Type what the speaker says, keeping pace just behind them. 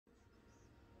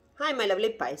Hi my lovely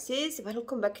Pisces,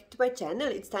 welcome back to my channel.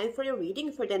 It's time for your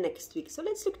reading for the next week. So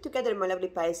let's look together, my lovely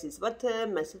Pisces. What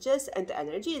messages and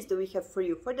energies do we have for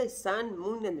you for the Sun,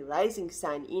 Moon and Rising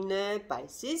sign in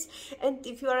Pisces? And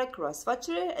if you are a cross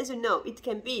watcher, as you know, it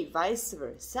can be vice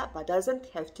versa, but doesn't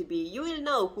have to be. You will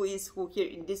know who is who here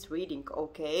in this reading,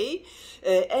 okay?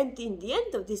 And in the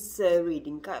end of this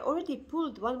reading, I already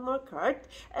pulled one more card,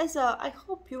 as I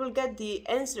hope you will get the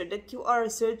answer that you are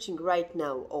searching right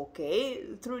now, okay?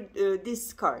 Through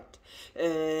this card.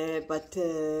 But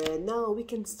now we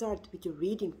can start with your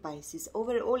reading, Pisces.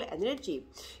 Overall energy,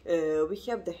 we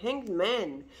have the Hanged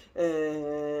Man.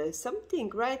 Something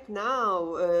right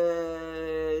now,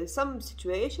 some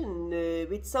situation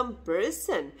with some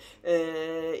person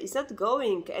is not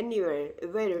going anywhere.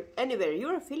 You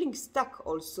are feeling stuck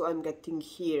also, I'm getting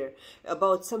here,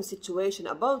 about some situation,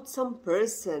 about some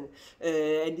person,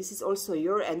 and this is also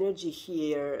your energy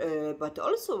here, but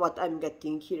also what I'm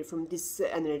getting here from this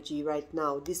energy right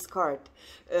now, this card,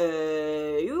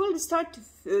 you will start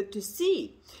to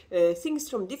see things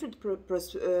from different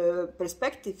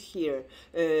perspective here.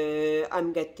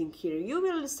 I'm getting here. You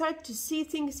will start to see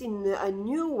things in a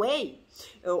new way,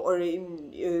 or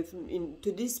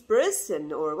to this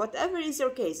person, or whatever is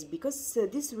your case, because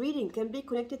this reading can be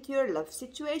connected to your love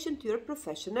situation, to your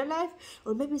professional life,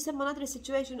 or maybe some other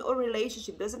situation or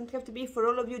relationship. Doesn't have to be for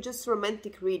all of you just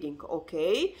romantic reading,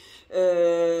 okay?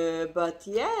 But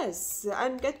yes,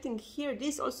 I'm getting here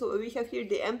this also. We have here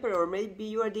the Emperor. Maybe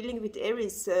you are dealing with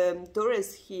Aries,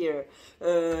 Taurus here.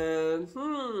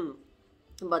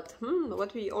 But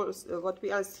what we else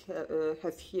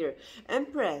have here?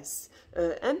 Empress,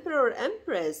 Emperor,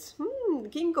 Empress,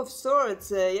 King of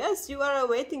Swords. Yes, you are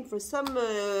waiting for some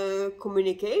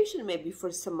communication, maybe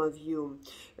for some of you,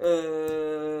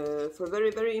 for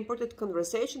very important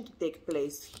conversation to take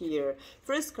place here.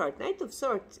 First card, Knight of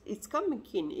Swords. It's coming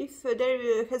in. If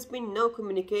there has been no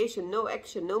communication, no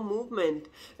action, no movement,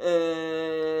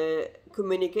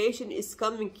 communication is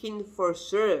coming in for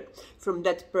sure from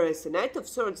that person. Knight of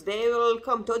Swords, they will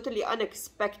come totally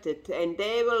unexpected, and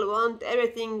they will want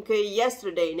everything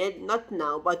yesterday, not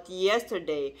now, but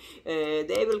yesterday.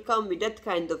 They will come with that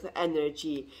kind of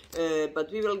energy,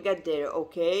 but we will get there,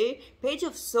 okay? Page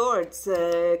of Swords,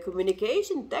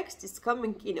 communication text is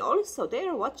coming in also. They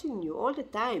are watching you all the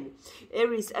time.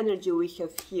 Aries energy we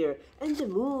have here, and the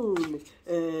moon,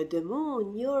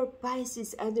 your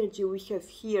Pisces energy we have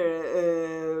here.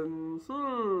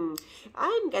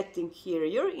 I'm getting here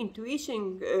your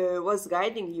intuition was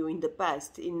guiding you in the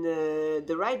past in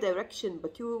the right direction,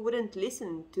 but you wouldn't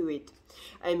listen to it.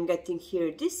 I'm getting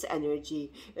here this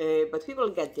energy, but we will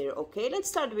get there, okay? Let's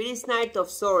start with this Knight of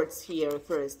Swords here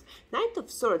first. Knight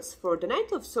of Swords. For the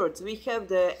Knight of Swords, we have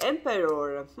the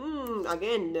Emperor.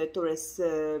 Again, the Taurus,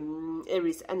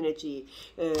 Aries energy.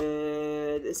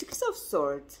 The Six of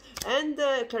Swords, and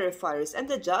the Clarifiers, and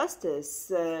the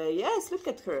Justice. Yes, look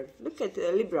at her. Look at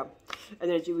Libra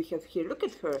energy we have here. Look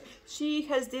at her. She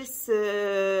has this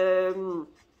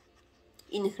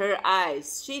in her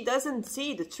eyes. She doesn't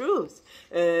see the truth.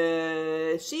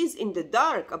 She's in the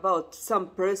dark about some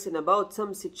person, about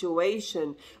some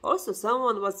situation. Also,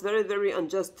 someone was very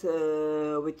unjust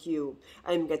with you.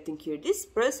 I'm getting here. This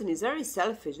person is very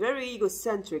selfish, very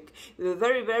egocentric,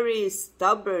 very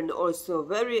stubborn, also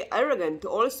very arrogant,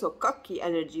 also cocky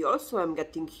energy. Also, I'm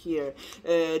getting here.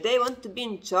 They want to be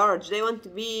in charge. They want to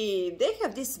be. They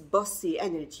have this bossy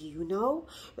energy, you know,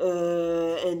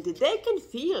 and they can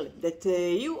feel that.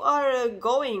 You are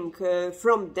going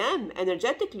from them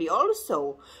energetically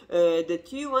also,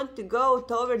 that you want to go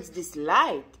towards this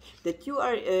light, that you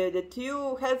are that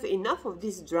you have enough of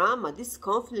this drama, these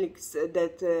conflicts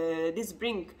that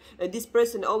this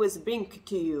person always bring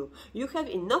to you. You have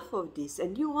enough of this,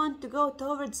 and you want to go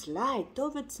towards light,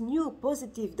 towards new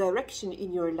positive direction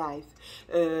in your life,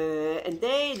 and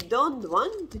they don't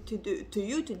want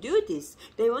you to do this.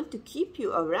 They want to keep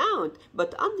you around,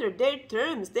 but under their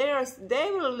terms. They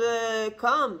will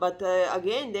come, but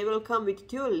again they will come with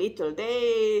too little.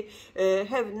 They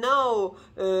have no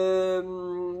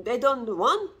they don't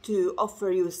want to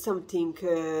offer you something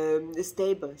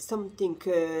stable, something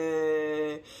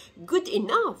good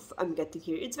enough. I'm getting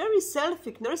here. It's very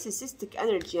selfish, narcissistic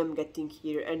energy I'm getting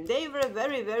here, and they were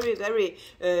very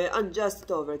unjust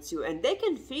towards you, and they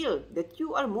can feel that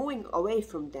you are moving away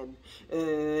from them,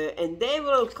 and they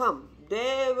will come.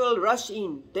 They will rush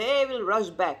in. They will rush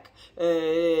back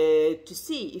to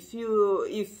see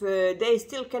if they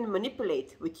still can manipulate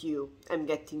with you. I'm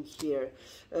getting here.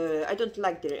 I don't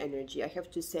like their energy, I have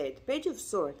to say it. Page of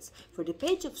Swords. For the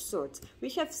Page of Swords, we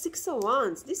have 6 of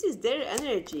Wands. This is their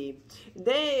energy.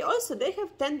 They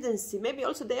have tendency. Maybe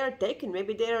also they are taken.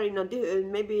 Maybe they are in a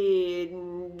maybe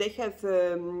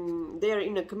they are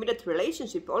in a committed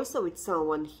relationship also with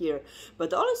someone here.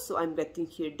 But also I'm getting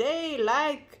here, they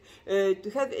like to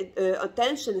have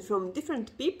attention from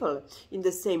different people in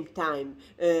the same time,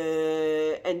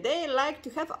 and they like to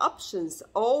have options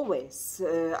always.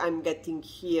 I'm getting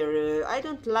here. I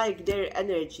don't like their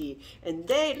energy, and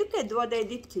they look at what they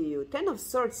did to you. 10 of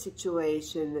Swords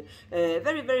situation,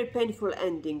 very, very painful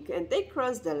ending, and they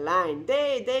crossed the line.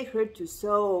 They hurt you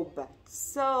so bad.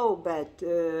 So bad.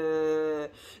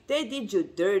 They did you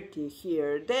dirty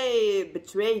here. They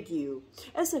betrayed you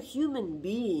as a human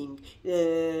being,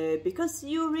 because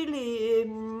you really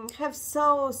have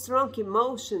so strong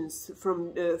emotions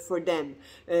for them.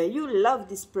 You love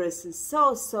this person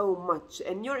so much,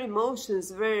 and your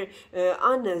emotions were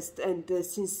honest and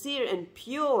sincere and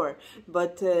pure,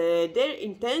 but their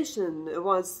intention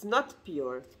was not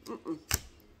pure.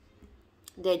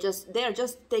 They are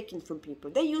just taken from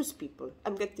people. They use people.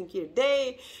 I'm getting here.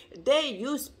 They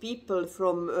use people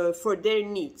for their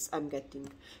needs. I'm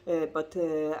getting, but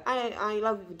I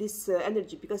love this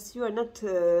energy, because you are not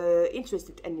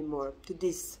interested anymore to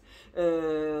this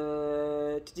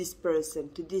person,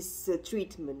 to this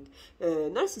treatment.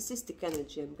 Narcissistic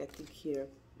energy. I'm getting here.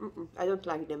 I don't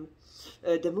like them.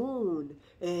 The Moon,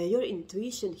 your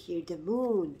intuition here. The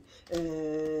Moon,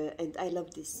 and I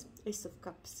love this. Ace of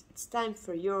Cups. It's time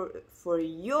for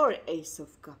your Ace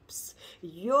of Cups,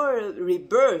 your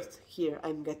rebirth here.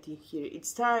 I'm getting here.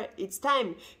 It's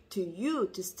time to you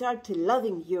to start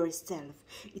loving yourself.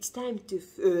 It's time to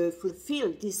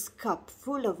fulfill this cup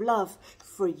full of love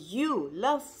for you,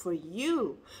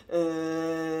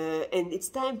 and it's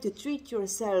time to treat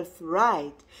yourself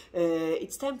right.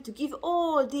 It's time to give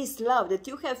all this love that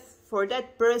you have for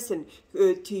that person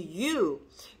to you.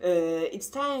 It's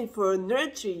time for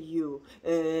nurture you.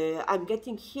 I'm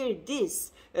getting here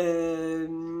this,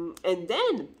 and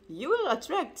then you will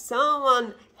attract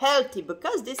someone healthy,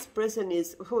 because this person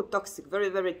is toxic, very,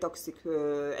 very toxic,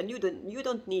 and you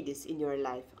don't need this in your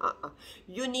life.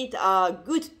 You need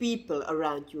good people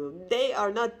around you. They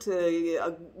are not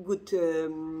a good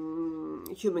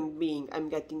human being. I'm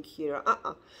getting here.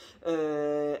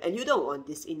 And you don't want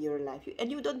this in your life, and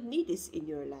you don't need this in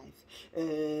your life.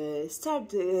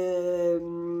 Start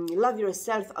love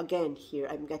yourself again here.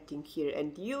 I'm getting here,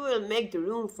 and you will make the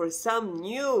room for some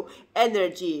new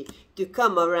energy to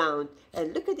come around.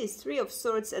 And look at this 3 of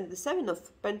Swords and the 7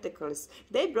 of Pentacles.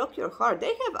 They broke your heart.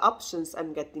 They have options.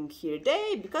 I'm getting here.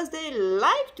 Because they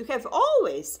like to have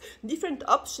always different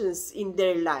options in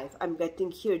their life. I'm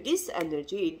getting here this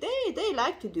energy. They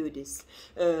like to do this.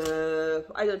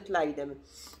 I don't like them.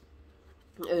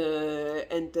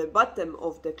 And the bottom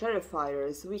of the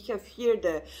clarifiers, we have here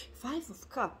the 5 of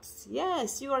Cups.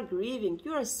 Yes, you are grieving,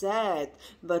 you are sad,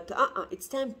 but it's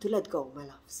time to let go, my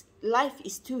loves. Life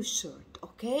is too short,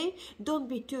 okay? Don't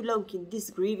be too long in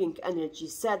this grieving energy,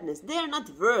 sadness. They are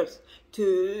not worth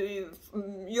to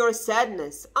your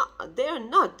sadness. They are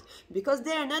not, because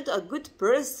they are not a good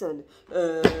person.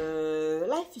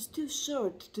 Life is too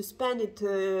short to spend it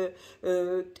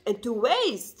and to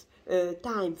waste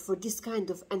time for this kind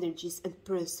of energies and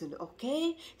person,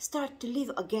 okay? Start to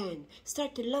live again.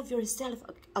 Start to love yourself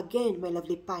again, my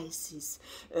lovely Pisces.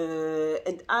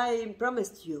 And I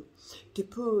promised you to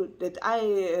pull that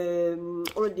I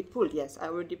already pulled. Yes, I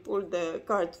already pulled the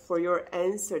card for your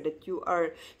answer that you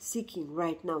are seeking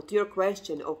right now to your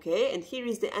question, okay? And here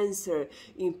is the answer: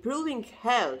 improving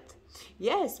health.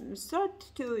 Yes,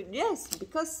 start to, yes,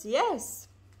 because yes.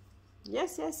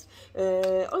 Yes.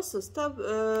 Also,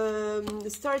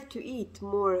 start to eat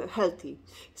more healthy.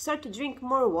 Start to drink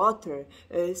more water.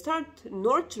 Start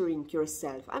nurturing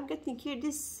yourself. I'm getting here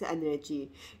this energy.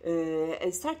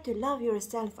 And start to love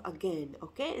yourself again,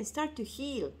 okay? And start to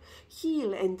heal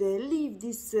and leave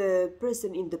this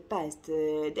person in the past.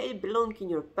 They belong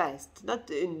in your past, not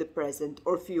in the present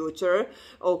or future,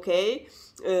 okay?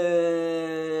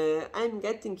 I'm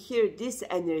getting here this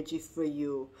energy for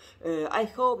you. I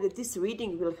hope that this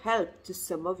reading will help to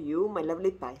some of you, my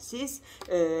lovely Pisces,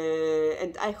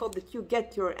 and I hope that you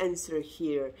get your answer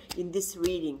here in this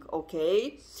reading,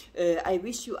 okay? I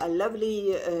wish you a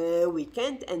lovely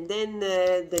weekend, and then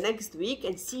the next week,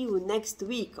 and see you next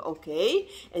week, okay?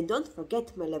 And don't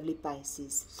forget, my lovely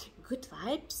Pisces, good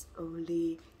vibes,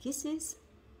 only kisses.